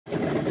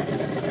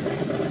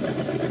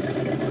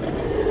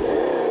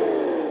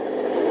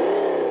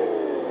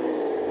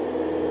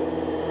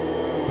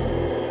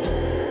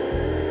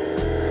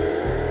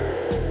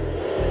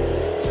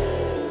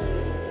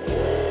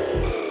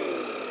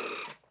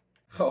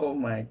Oh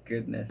my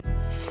goodness.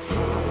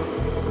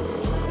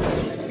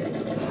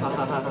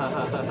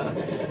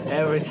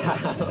 Every time.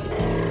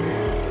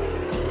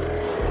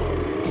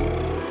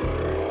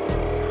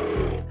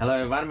 Hello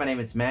everyone, my name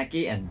is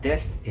Mackie and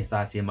this is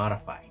RC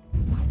Modified.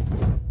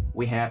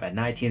 We have a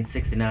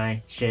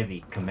 1969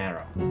 Chevy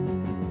Camaro.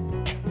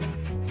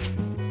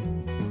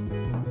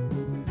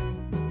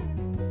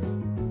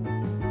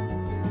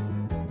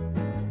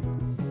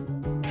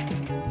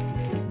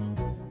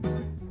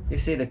 You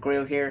see the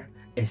grill here?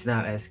 It's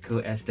not as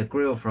cool as the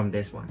grill from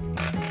this one.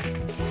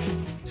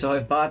 So I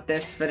bought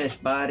this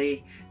finished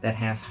body that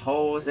has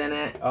holes in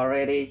it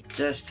already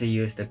just to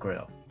use the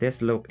grill.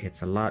 This look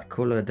is a lot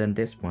cooler than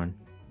this one.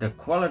 The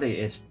quality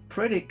is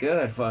pretty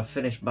good for a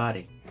finished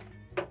body.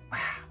 Wow.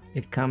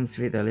 It comes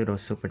with a little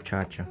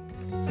supercharger.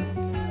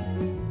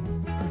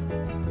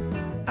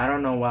 I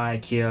don't know why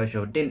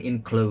Kyosho didn't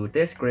include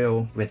this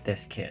grill with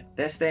this kit.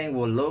 This thing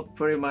will look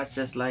pretty much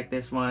just like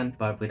this one,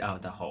 but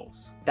without the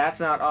holes. That's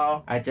not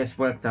all. I just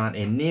worked on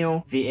a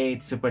new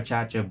V8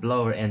 supercharger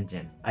blower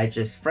engine. I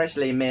just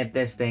freshly made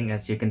this thing.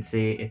 As you can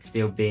see, it's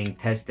still being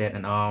tested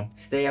and all.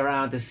 Stay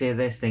around to see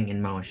this thing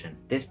in motion.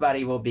 This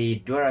body will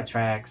be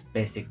DuraTrax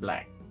Basic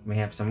Black. We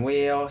have some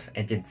wheels,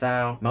 engine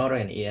sound, motor,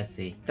 and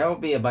ESC. There will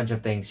be a bunch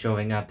of things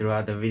showing up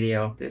throughout the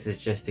video. This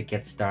is just to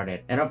get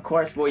started. And of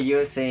course, we're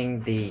using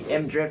the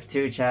M-Drift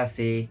 2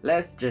 chassis.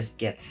 Let's just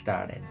get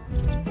started.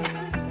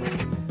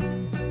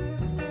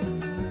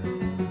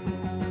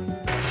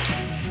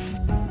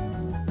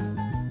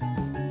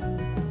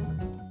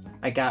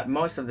 I got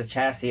most of the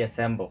chassis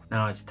assembled.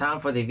 Now it's time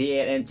for the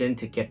V8 engine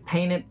to get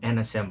painted and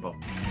assembled.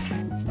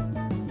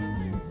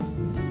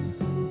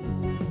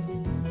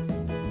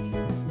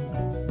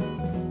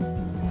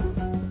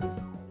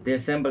 The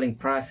assembling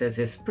process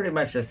is pretty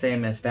much the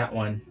same as that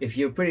one. If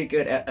you're pretty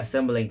good at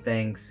assembling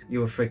things, you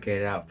will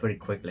figure it out pretty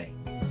quickly.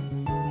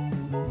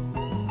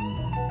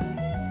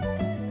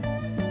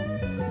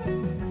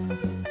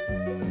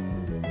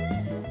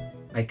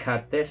 I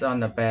cut this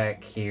on the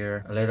back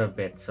here a little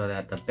bit so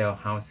that the bell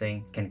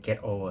housing can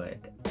get over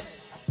it.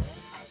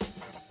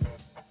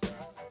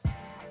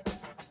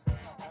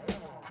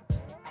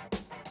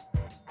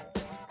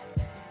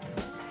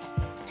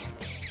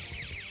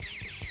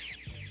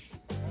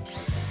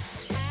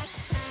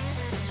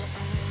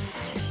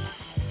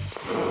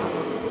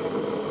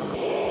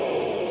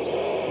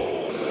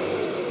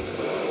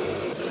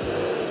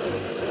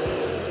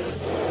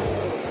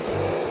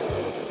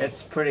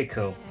 It's pretty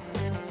cool.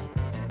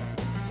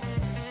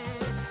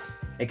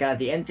 I got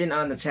the engine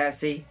on the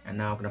chassis and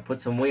now I'm gonna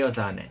put some wheels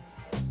on it.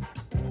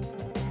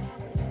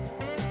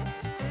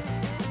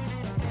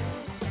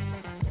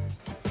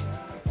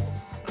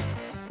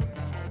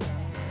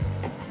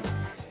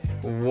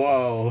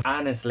 Whoa!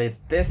 Honestly,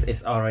 this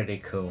is already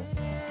cool.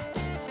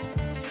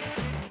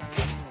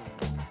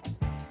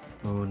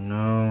 Oh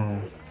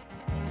no.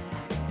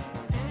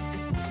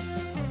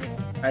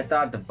 I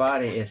thought the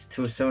body is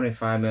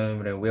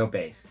 275mm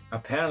wheelbase.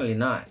 Apparently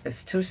not.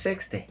 It's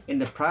 260. In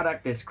the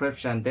product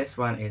description, this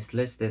one is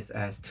listed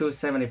as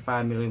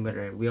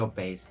 275mm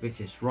wheelbase,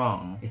 which is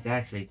wrong. It's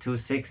actually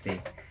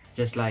 260,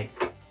 just like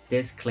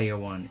this clear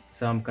one.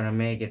 So I'm gonna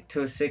make it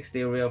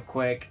 260 real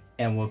quick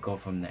and we'll go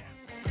from there.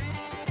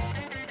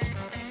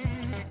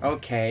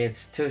 Okay,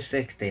 it's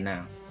 260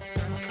 now.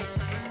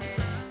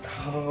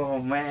 Oh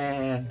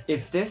man,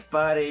 if this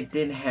body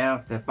didn't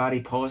have the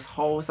body post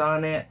holes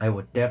on it, I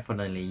would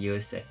definitely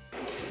use it.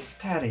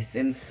 That is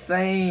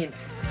insane.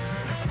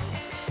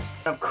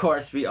 Of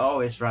course, we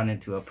always run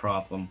into a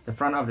problem. The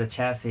front of the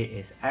chassis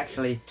is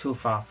actually too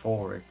far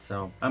forward,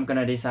 so I'm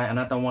gonna design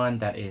another one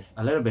that is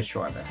a little bit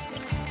shorter.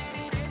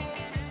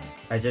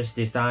 I just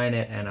designed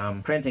it and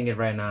I'm printing it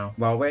right now.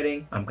 While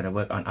waiting, I'm gonna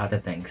work on other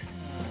things.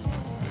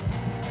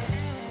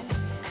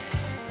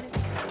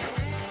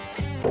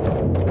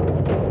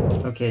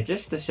 Okay,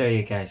 just to show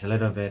you guys a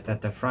little bit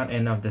that the front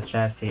end of the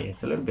chassis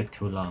is a little bit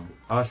too long.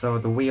 Also,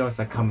 the wheels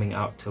are coming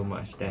out too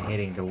much. They're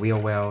hitting the wheel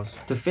wells.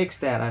 To fix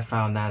that, I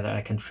found out that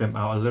I can trim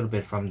out a little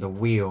bit from the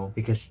wheel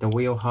because the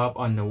wheel hub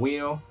on the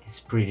wheel is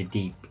pretty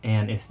deep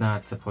and it's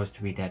not supposed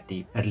to be that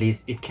deep. At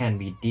least it can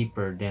be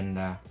deeper than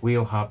the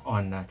wheel hub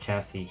on the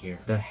chassis here.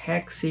 The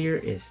hex here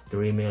is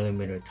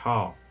 3mm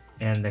tall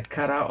and the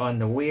cutout on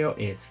the wheel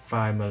is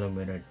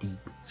 5mm deep.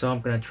 So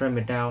I'm gonna trim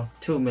it down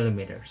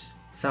 2mm.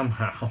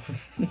 Somehow.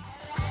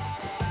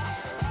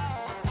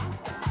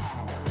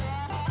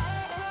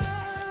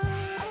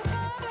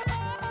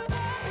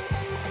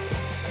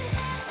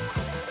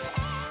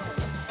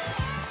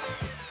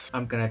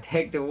 I'm gonna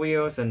take the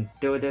wheels and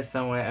do this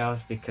somewhere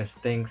else because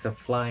things are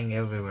flying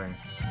everywhere.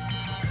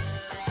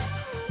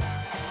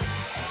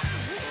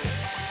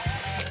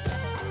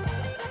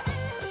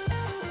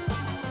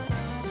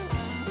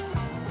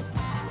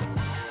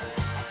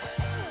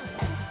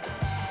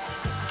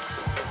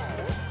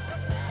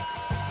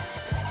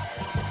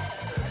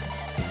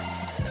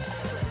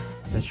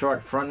 The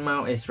short front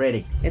mount is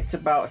ready. It's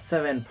about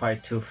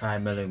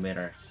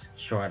 7.25mm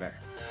shorter.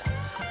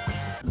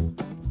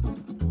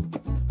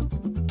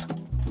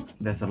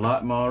 There's a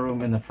lot more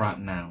room in the front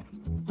now.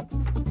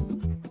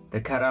 The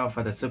cutout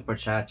for the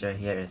supercharger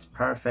here is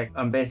perfect.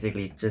 I'm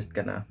basically just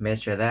gonna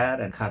measure that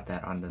and cut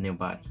that on the new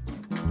body.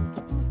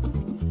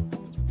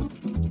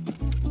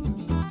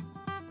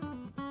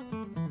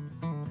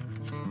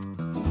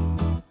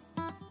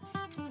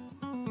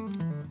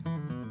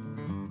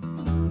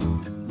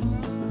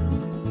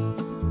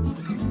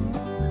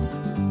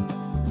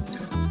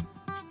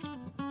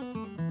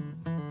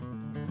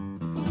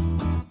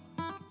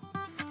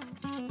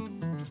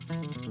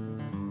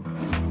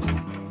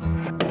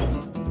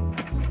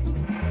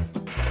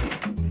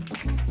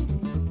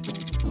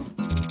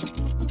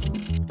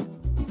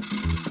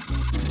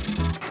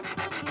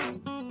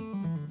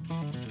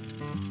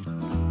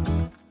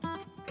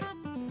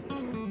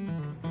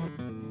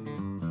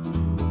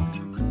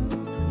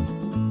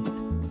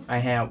 I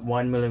have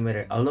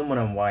 1mm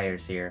aluminum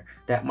wires here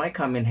that might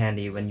come in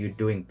handy when you're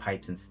doing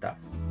pipes and stuff.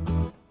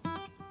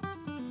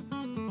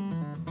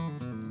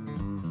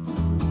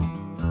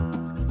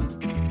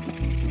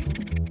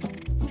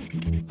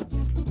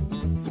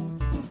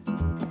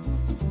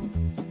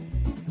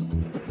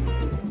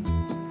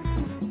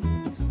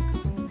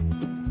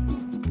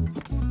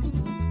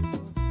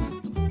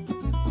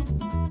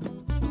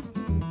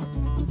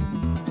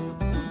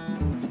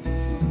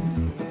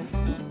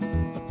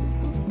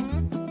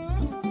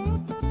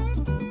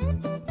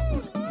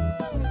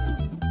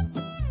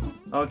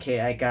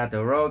 Okay, I got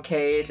the roll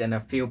cage and a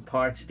few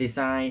parts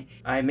designed.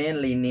 I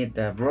mainly need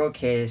the roll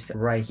cage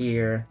right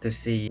here to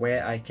see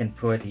where I can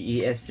put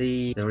the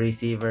ESC, the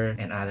receiver,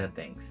 and other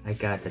things. I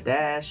got the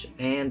dash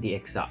and the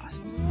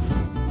exhaust.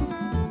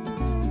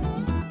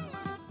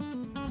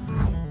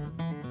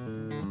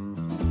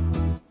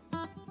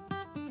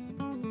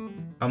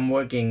 I'm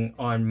working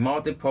on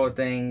multiple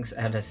things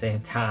at the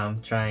same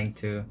time, trying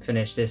to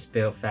finish this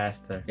build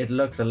faster. It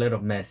looks a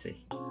little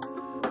messy.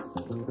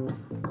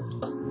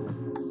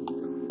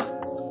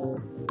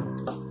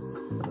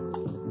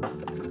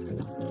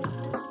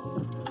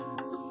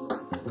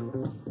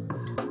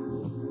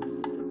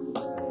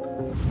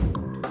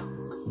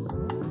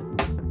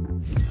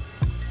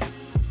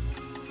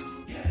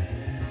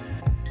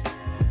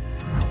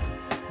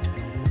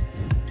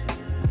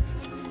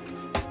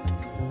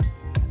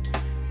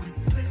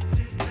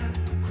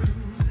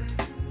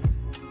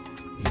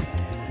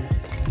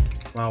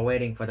 While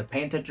waiting for the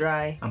paint to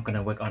dry, I'm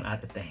gonna work on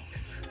other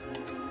things.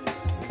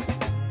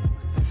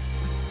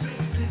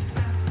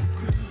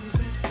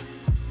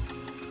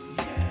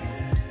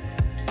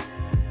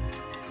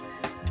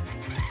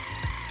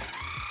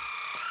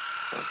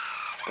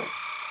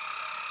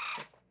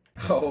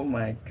 Oh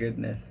my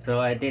goodness. So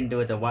I didn't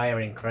do the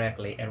wiring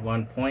correctly. At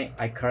one point,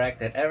 I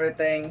corrected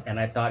everything and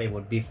I thought it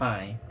would be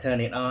fine. Turn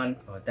it on.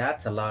 Oh,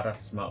 that's a lot of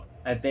smoke.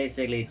 I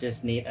basically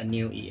just need a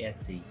new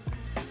ESC.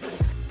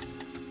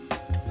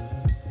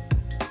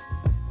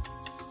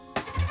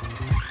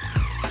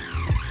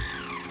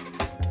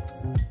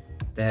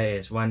 There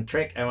is one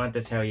trick I want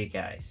to tell you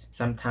guys.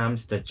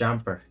 Sometimes the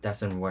jumper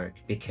doesn't work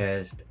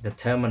because the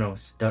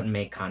terminals don't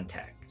make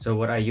contact. So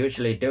what I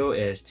usually do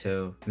is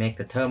to make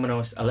the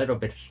terminals a little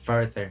bit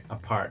further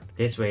apart.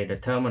 This way the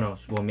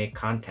terminals will make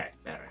contact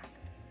better.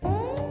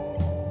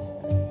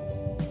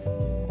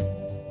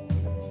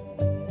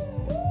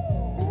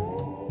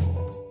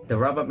 The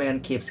rubber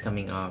band keeps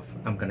coming off.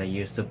 I'm gonna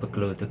use super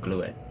glue to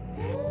glue it.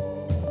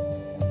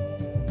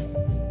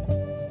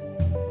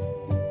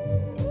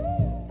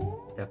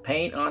 The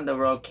paint on the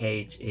roll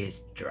cage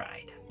is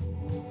dried.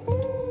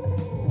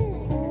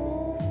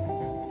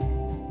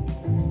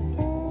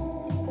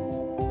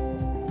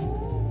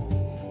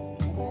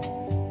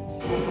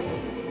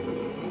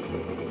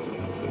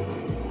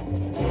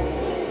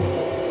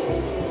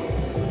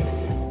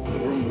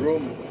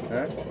 Vroom,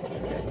 huh?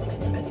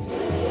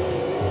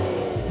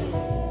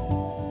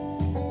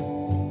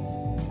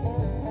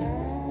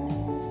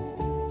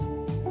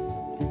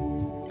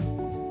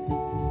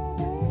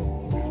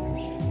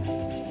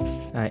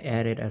 I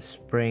added a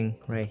spring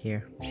right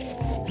here.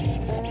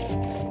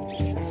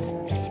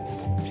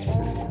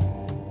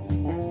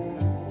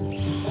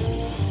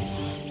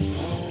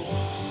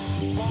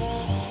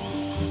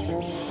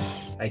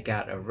 I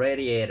got a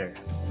radiator.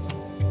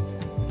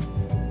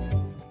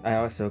 I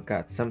also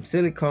got some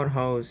silicone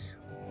hose.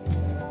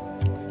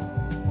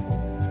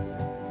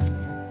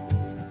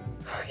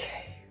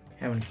 Okay,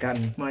 haven't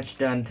gotten much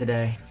done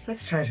today.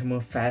 Let's try to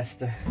move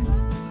faster.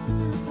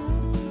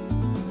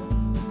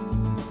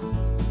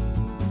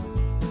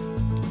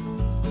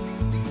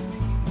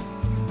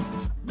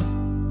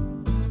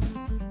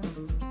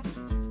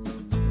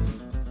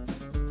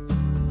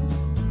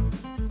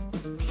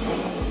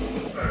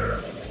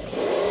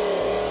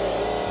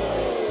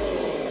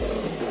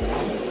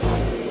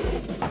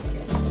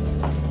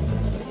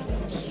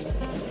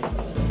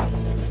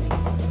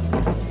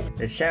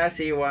 The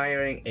chassis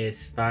wiring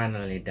is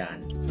finally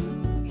done.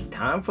 It's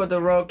time for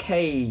the roll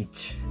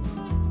cage.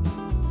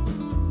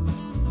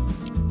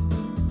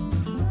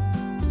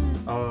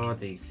 All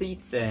the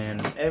seats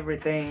and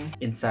everything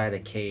inside the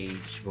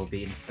cage will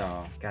be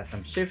installed. Got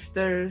some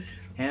shifters,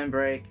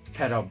 handbrake,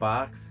 pedal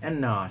box,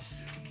 and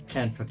NOS.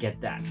 Can't forget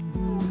that.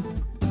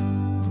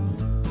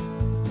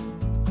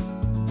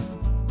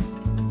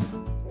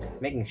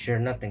 making sure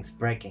nothing's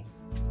breaking.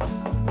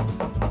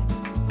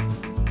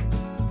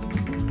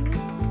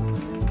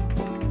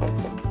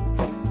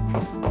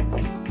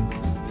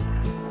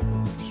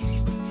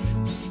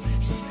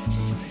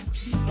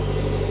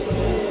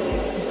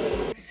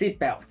 Seat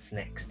belts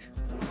next.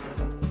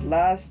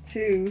 Last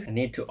two. I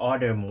need to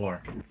order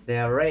more. They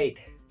are rate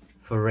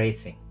for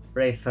racing.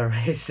 Rate for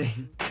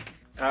racing.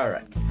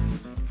 Alright.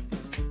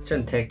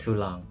 Shouldn't take too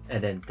long.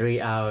 And then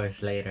 3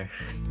 hours later.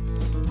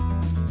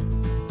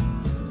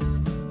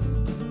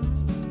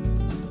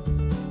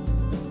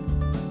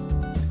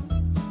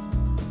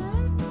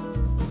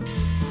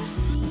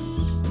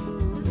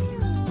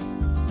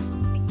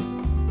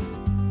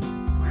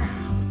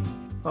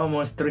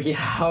 Almost 3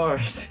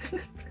 hours.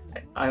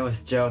 I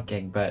was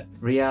joking, but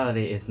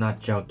reality is not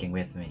joking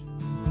with me.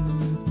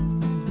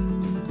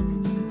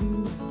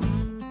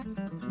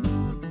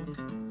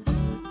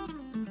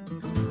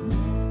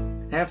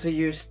 I have to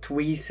use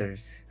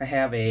tweezers. I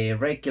have a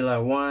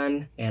regular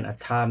one and a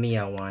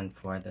Tamiya one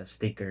for the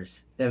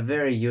stickers. They're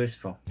very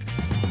useful.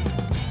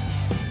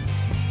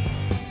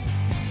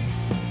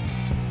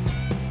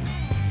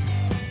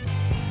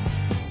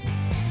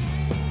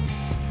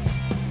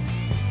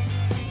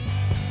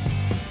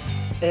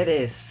 It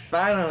is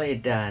finally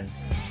done.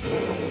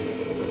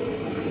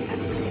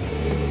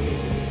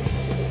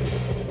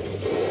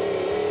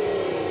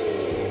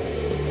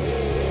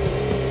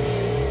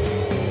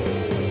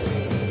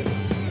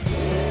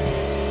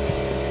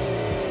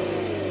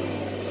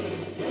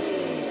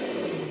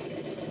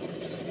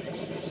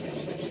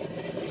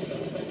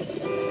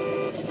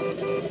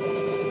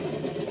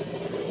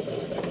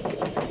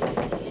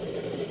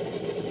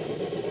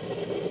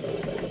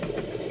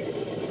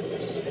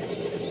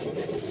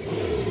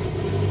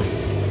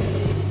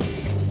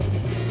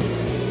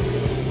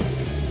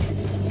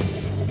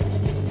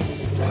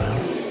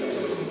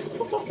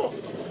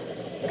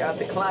 Got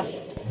the clutch.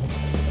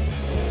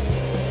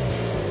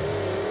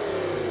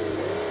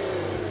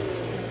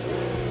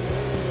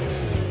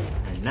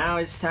 And now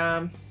it's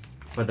time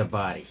for the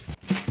body.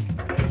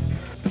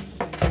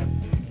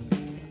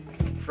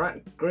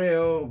 Front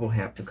grille will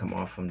have to come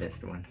off from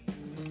this one.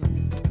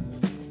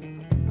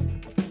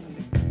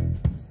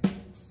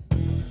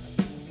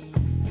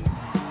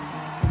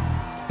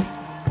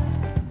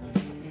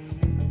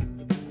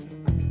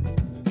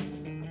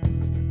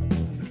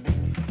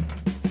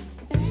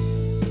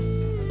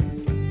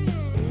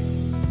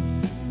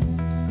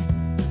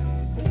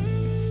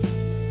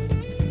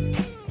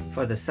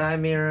 For the side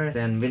mirrors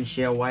and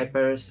windshield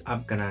wipers,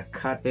 I'm gonna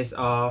cut this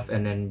off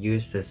and then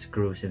use the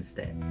screws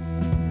instead.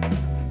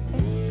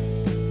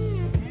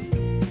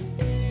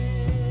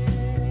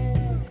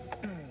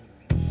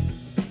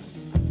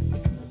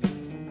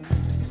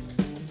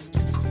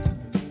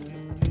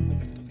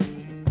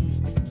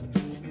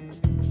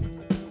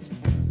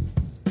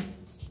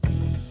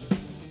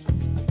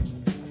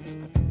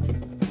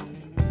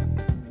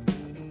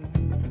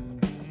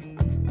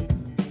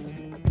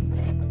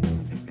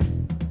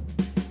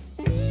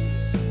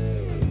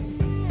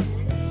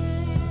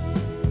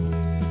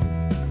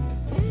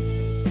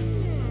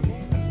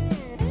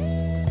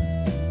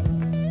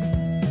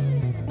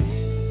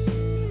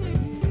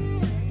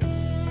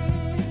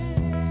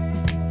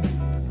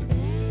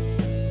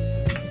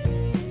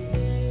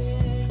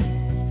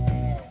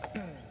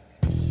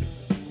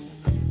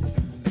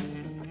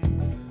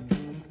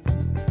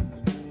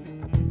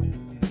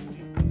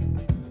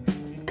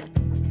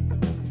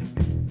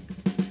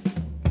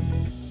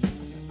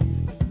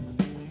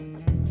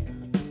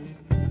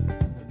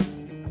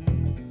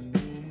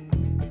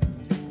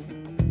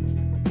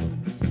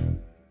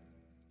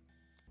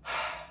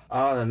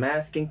 All the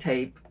masking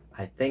tape.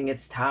 I think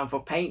it's time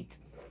for paint.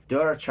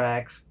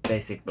 DuraTrax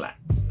Basic Black.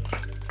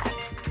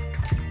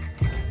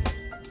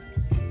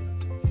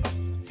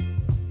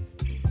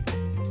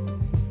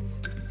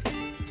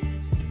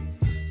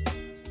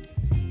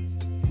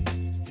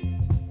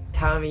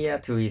 Tamiya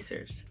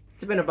tweezers.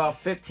 It's been about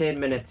 15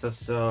 minutes or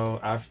so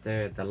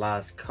after the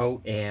last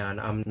coat,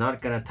 and I'm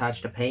not gonna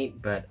touch the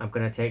paint, but I'm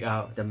gonna take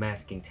out the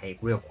masking tape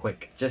real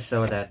quick, just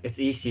so that it's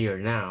easier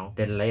now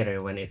than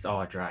later when it's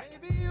all dry.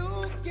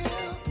 Whoa.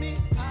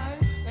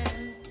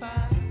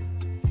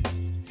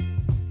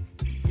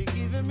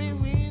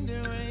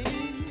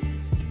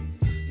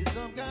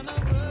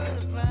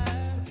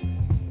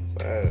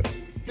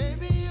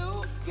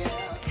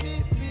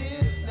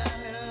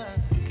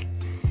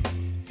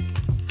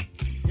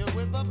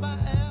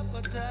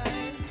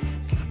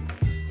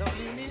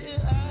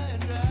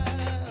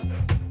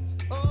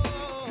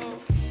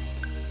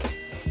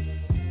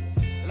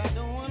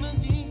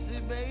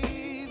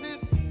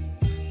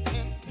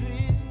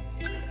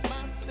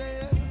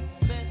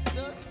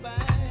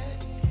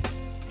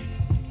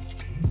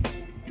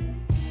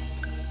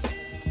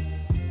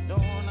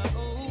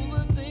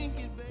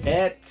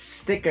 It's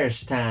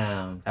stickers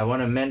time. I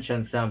want to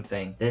mention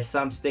something. There's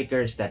some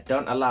stickers that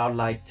don't allow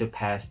light to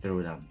pass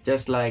through them.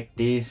 Just like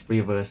these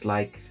reverse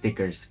light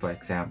stickers, for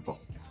example.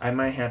 I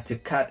might have to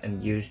cut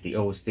and use the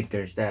old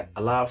stickers that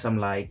allow some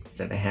lights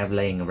that I have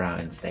laying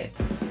around instead.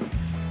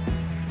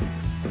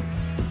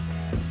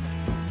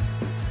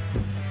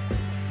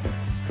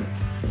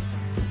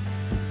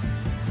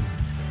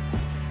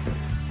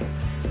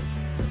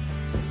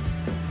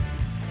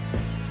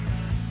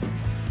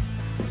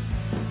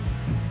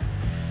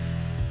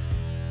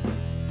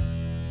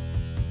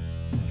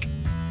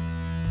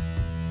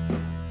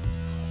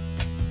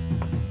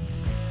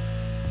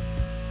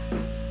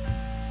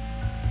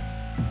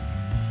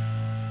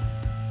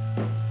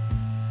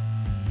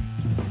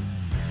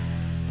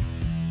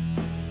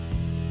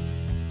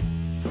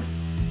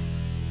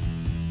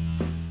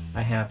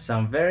 have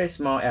some very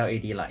small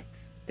LED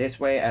lights. This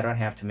way I don't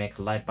have to make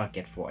a light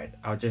bucket for it.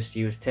 I'll just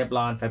use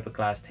Teflon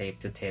fiberglass tape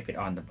to tape it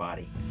on the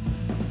body.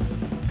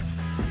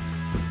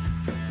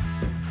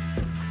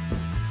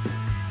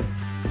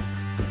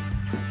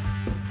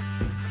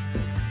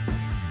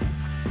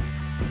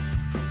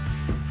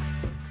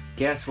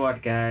 Guess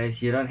what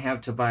guys, you don't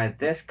have to buy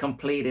this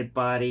completed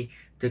body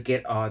to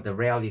get all the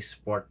Rally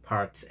Sport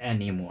parts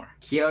anymore.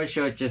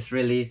 Kyosho just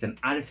released an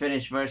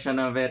unfinished version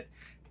of it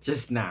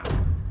just now.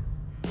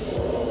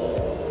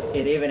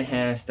 It even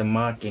has the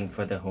marking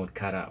for the hood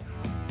cut out.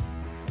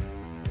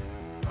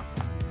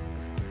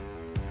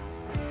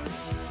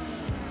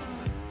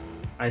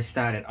 I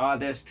started all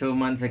this 2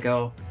 months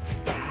ago.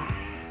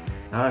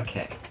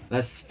 Okay,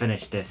 let's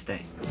finish this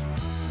thing.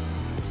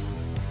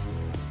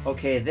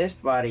 Okay, this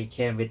body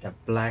came with the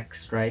black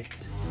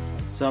stripes,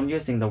 so I'm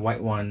using the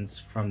white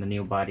ones from the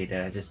new body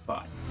that I just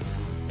bought.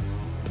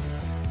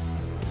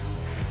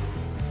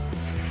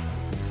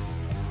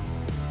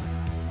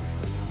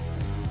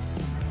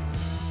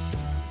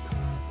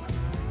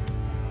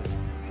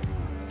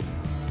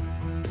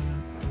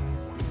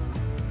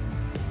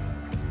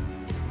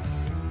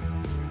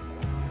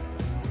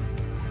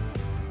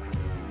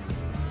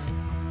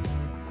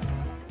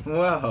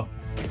 Whoa,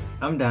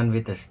 I'm done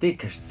with the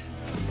stickers.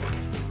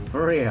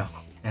 For real.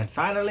 And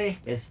finally,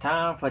 it's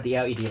time for the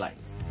LED lights.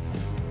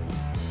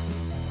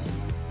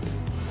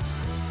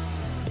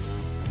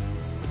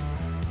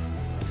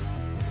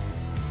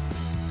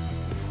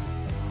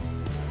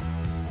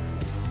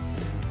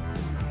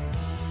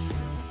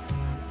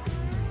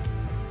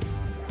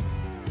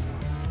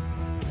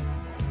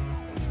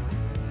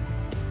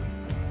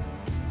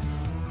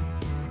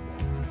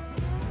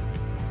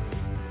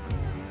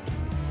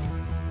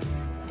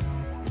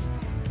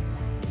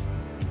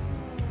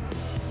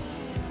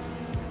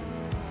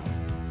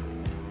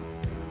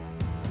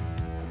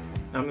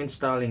 I'm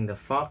installing the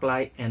fog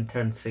light and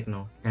turn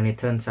signal, and it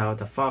turns out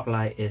the fog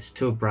light is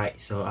too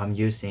bright, so I'm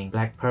using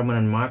black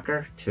permanent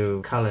marker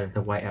to color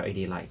the white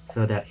LED light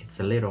so that it's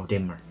a little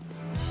dimmer.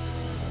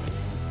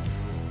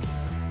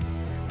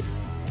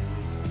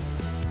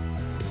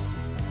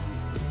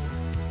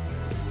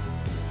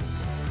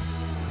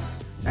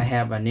 I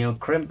have a new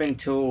crimping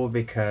tool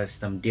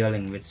because I'm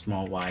dealing with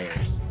small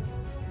wires.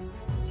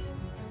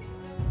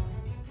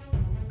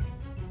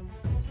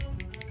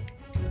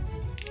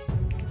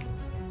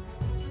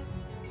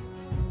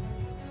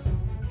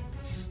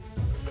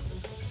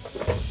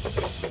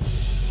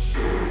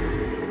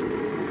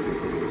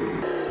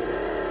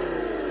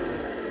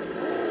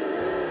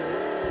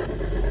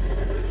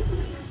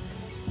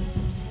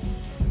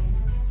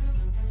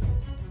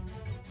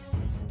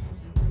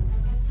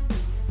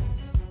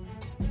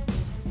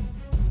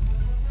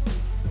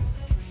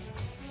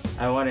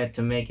 I wanted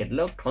to make it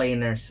look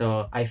cleaner,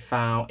 so I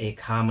found a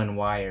common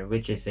wire,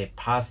 which is a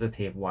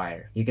positive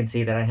wire. You can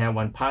see that I have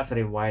one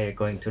positive wire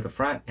going to the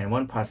front and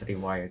one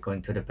positive wire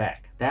going to the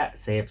back. That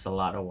saves a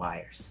lot of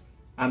wires.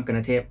 I'm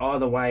gonna tape all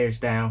the wires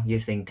down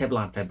using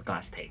Teflon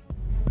fiberglass tape.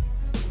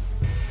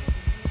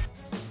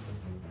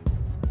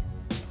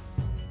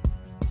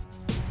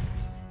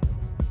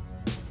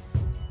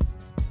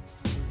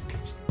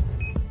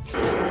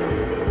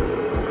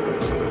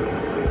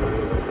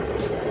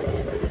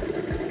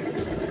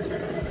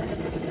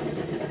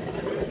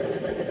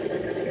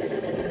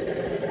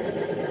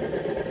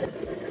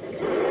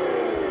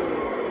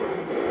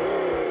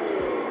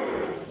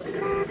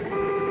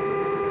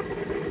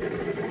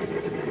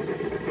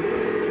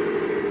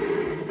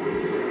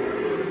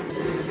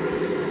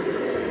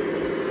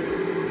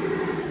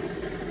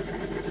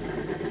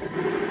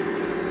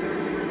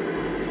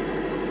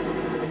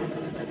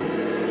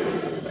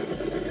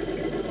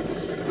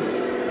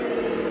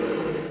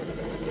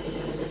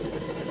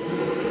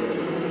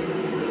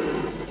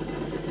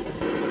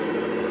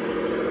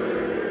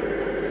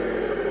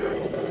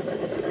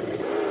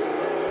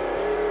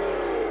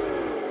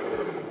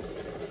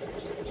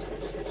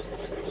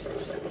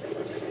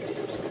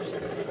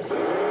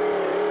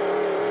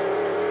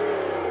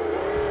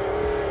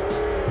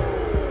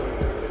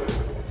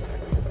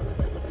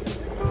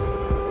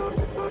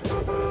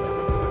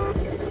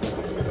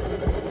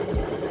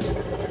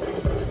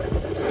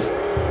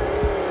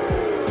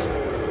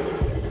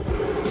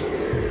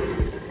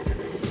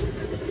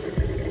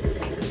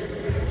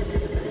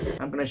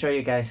 I'm gonna show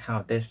you guys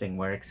how this thing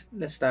works.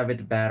 Let's start with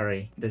the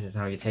battery. This is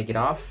how you take it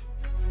off.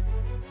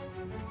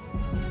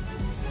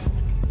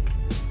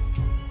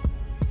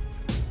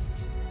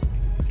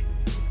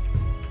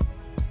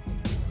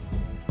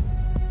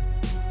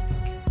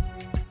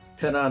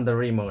 Turn on the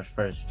remote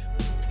first,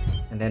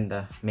 and then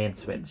the main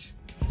switch.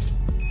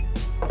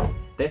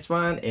 This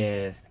one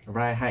is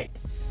ride height.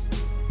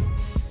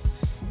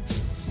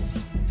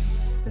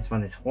 This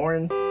one is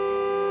horn.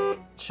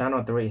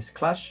 Channel 3 is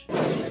clutch.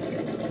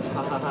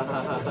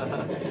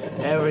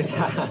 Every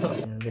time.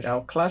 And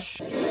without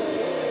clutch.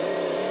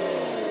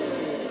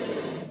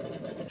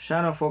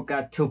 Channel 4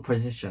 got 2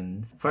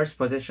 positions. First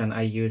position,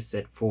 I used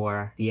it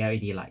for the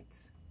LED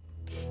lights.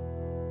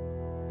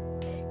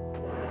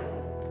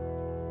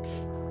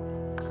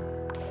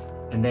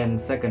 and then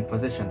second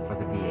position for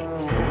the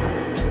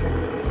V8.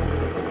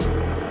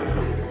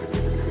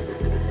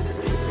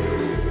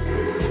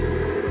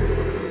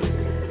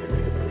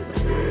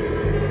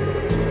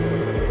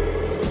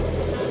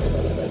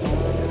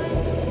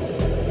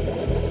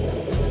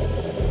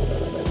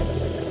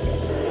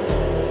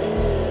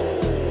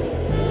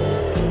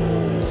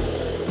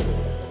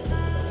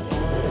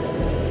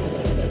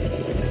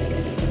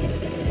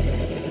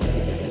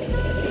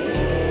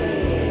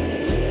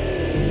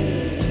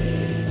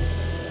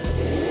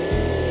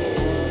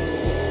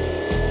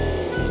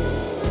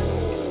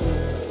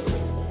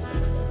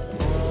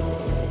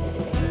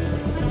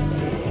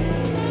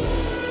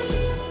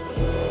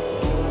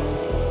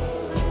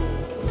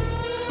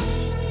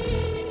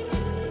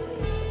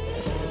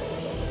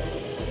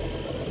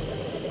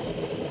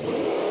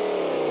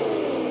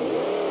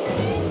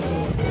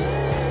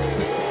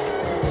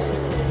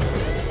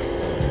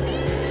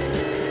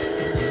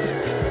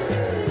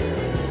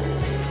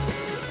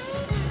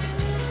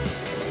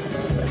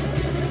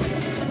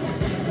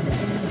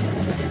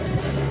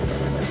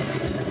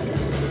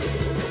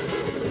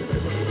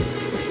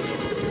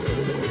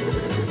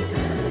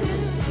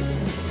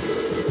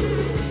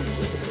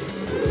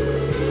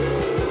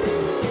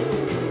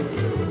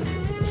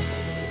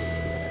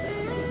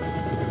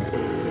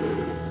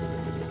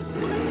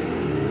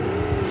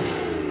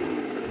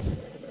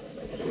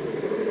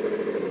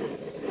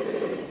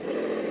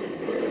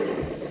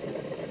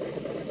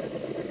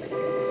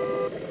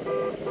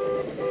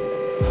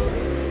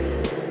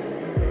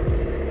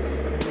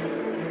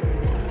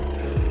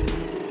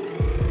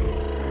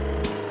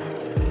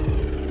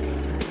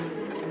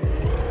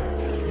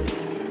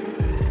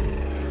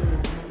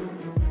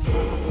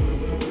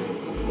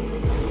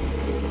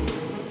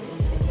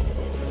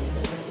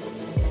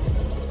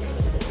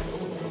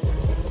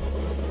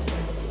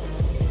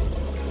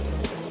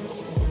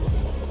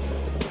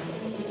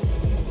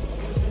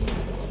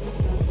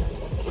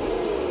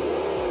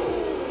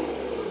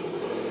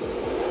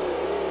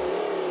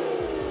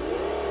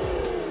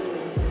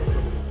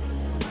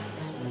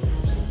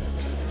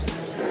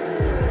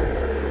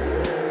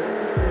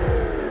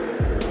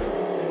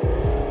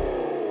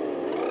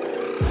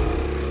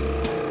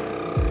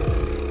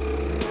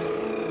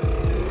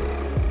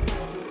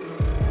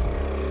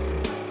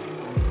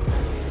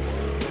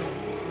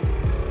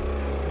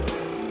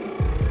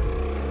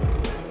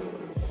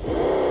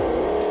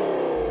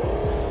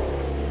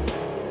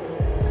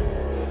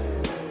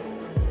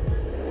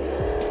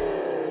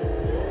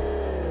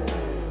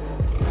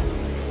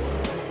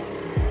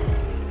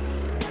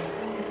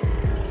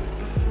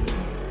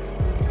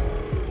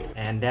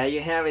 And there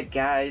you have it,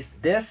 guys.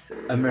 This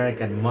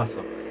American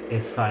muscle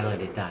is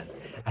finally done.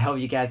 I hope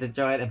you guys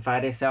enjoyed and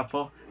find this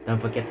helpful. Don't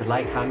forget to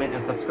like, comment,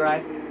 and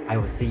subscribe. I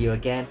will see you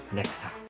again next time.